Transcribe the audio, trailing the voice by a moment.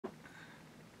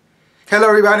Hello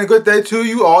everybody, good day to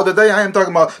you all. Today I am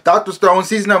talking about Dr. Stone,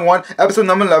 season number 1, episode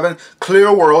number 11,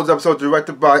 Clear Worlds, episode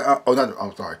directed by,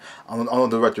 I'm sorry, I don't know who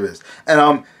the director is.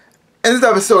 And in this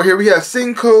episode here, we have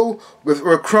Senku with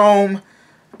Chrome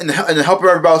and the help of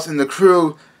everybody else in the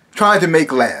crew trying to make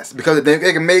glass. Because if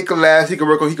they can make glass, he can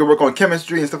work on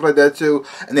chemistry and stuff like that too.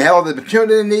 And they have all the material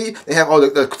they need, they have all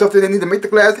the stuff that they need to make the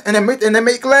glass, and they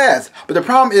make glass. But the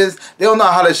problem is, they don't know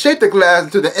how to shape the glass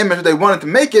into the image that they wanted to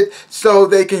make it, so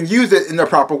they can use it in the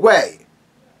proper way.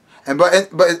 And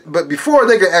but before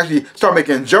they can actually start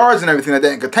making jars and everything like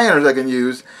that, and containers they can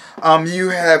use, you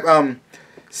have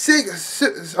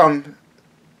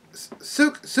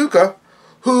Suka,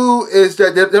 who is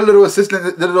their little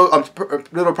assistant, their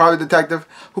little private detective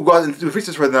who goes and do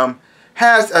research for them,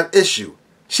 has an issue.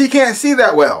 She can't see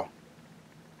that well.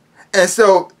 And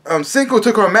so Senku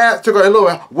took her mask, took her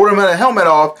little watermelon helmet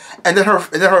off, and then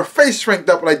her face shrinked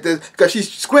up like this because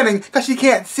she's squinting because she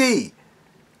can't see.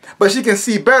 But she can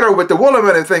see better with the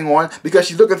watermelon thing on because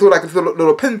she's looking through like a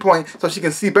little pinpoint, so she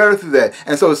can see better through that.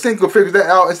 And so Senku figures that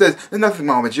out and says, "There's nothing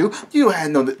wrong with you. You don't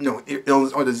have no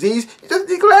illness or disease. You just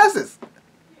need glasses.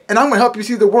 And I'm going to help you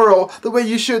see the world the way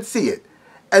you should see it."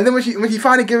 And then when he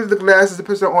finally gives her the glasses and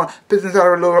puts inside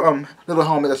her little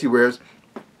helmet that she wears,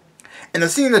 and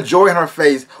seeing the joy in her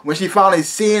face when she finally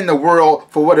seeing the world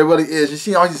for what it really is. She's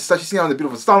seeing all the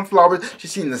beautiful sunflowers.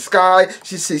 She's seeing the sky.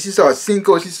 She saw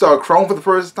Senku. She saw Chrome for the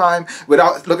first time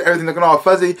without everything looking all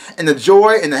fuzzy. And the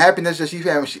joy and the happiness that she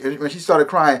had when she started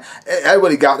crying,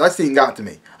 that scene got to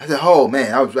me. I said, oh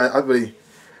man,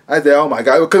 I said, oh my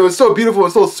God, because it was so beautiful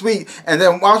and so sweet. And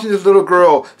then watching this little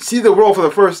girl see the world for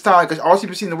the first time, because all she's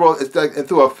been seeing the world is like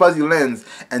through a fuzzy lens,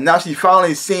 and now she's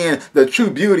finally seeing the true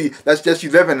beauty that's just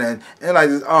she's living in. And like,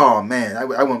 oh man, I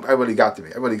really got to me.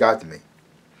 It really got to me.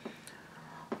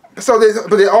 So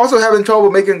but they're also having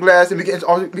trouble making glass, and we get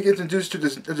introduced to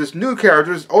this new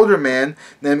character, this older man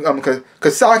named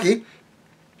Kasaki,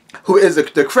 who is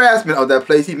the craftsman of that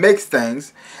place. He makes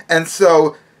things, and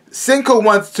so Senku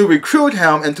wants to recruit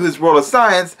him into his world of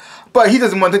science, but he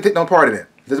doesn't want to take no part in it.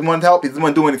 He doesn't want to help. He doesn't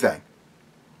want to do anything.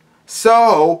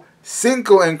 So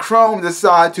Senku and Chrome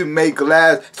decide to make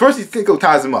glass. First, Senku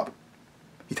ties him up.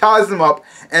 He ties him up,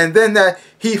 and then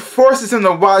he forces him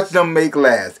to watch them make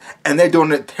glass, and they're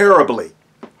doing it terribly,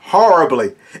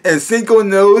 horribly. And Senku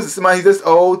knows somebody this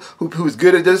old, who's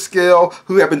good at this skill,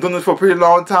 who have been doing this for a pretty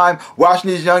long time, watching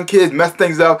these young kids mess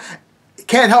things up.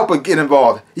 Can't help but get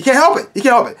involved. He can't help it. He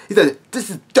can't help it. He says,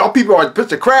 "This is y'all people are a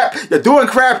bunch of crap. You're doing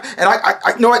crap, and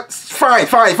I know what? Fine.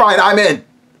 I'm in."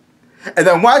 And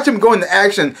then watch him go into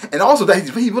action, and also that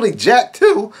he's really jacked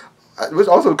too, which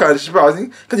also kind of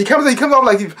surprising because he comes off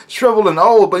like he's shriveled and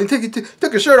old, but he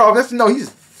took his shirt off. That's no,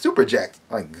 he's super jacked.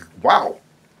 Like wow.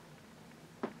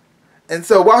 And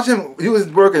so watch him do his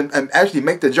work and actually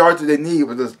make the jars that they need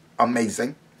was just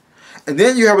amazing. And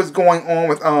then you have what's going on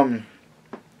with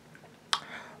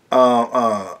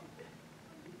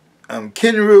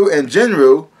Kinru and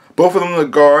Jinru. Both of them are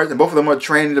guards, and both of them are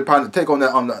trained to take on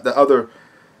the other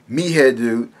meathead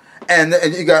dude. And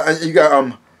you got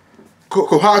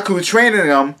Kohaku training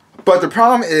them. But the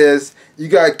problem is you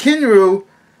got Kinru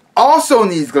also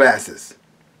needs glasses.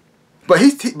 But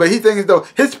he thinks though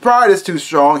his pride is too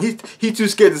strong. He's too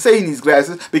scared to say he needs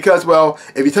glasses because, well,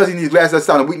 if he tells he needs glasses, that's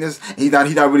not a weakness. And he's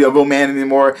not really a real man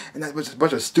anymore. And that's a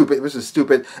bunch of stupid, which is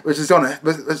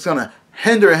gonna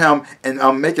hinder him in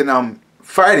making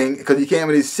fighting because he can't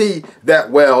really see that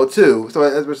well too. So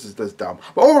that's just dumb.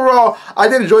 But overall, I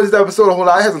did enjoy this episode a whole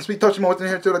lot. I had some sweet touching moments in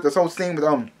here too, like this whole scene with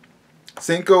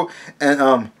Senku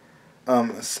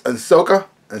and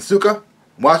Suka.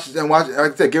 Watch it, like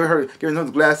I said, giving her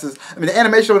the glasses. I mean, the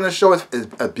animation on this show is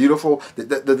beautiful.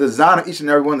 The design of each and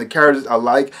every one of the characters I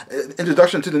like.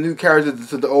 Introduction to the new characters,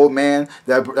 to the old man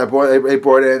that they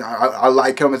brought in. I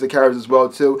like him as a character as well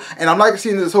too. And I'm like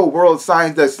seeing this whole world of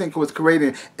science that Senku was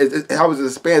creating. How it's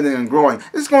expanding and growing.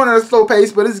 It's going at a slow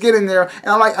pace, but it's getting there.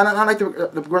 And I like the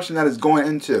progression that it's going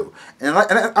into. And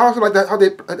I also like how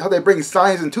they bring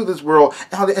science into this world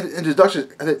and how they introduce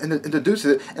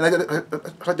it. And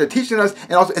like they're teaching us.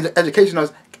 And also educating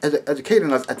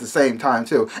us at the same time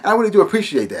too. And I really do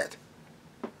appreciate that.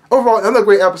 Overall, another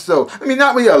great episode. I mean,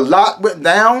 not really a lot went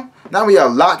down, not really a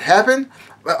lot happened,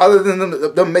 other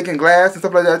than them making glass and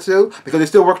stuff like that too. Because they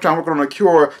still trying to work on a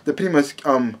cure to pretty much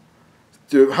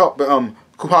to help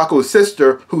Kuhaku's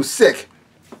sister who's sick.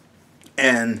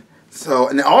 And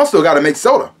they also got to make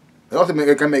soda. They also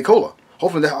got to make cola.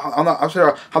 Hopefully, I'm not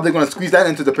sure how they're going to squeeze that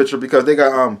into the picture because they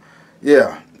got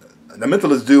the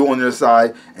mentalist dude on their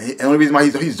side, and the only reason why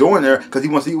he's doing there because he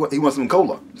wants some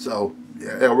cola. So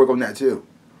yeah, they gotta work on that too.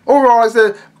 Overall, I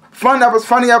said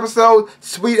funny episode,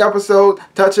 sweet episode,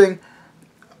 touching.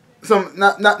 Some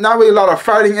not really a lot of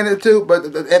fighting in it too, but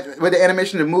with the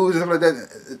animation, the moves and stuff like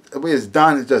that, the way it's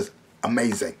done is just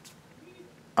amazing,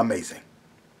 amazing.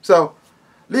 So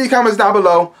leave comments down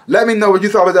below. Let me know what you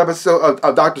thought of this episode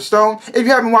of Dr. Stone. If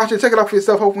you haven't watched it, check it out for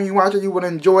yourself. Hopefully when you watch it, you will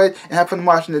enjoy it and have fun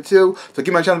watching it too. So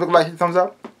give my channel a big like, thumbs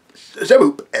up,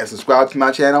 and subscribe to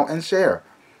my channel and share.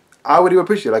 I would even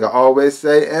appreciate it. Like I always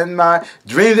say in my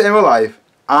dreams and real life,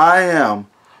 I am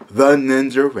the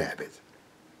Ninja Rabbit.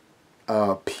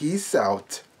 Peace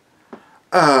out,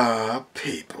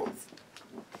 people.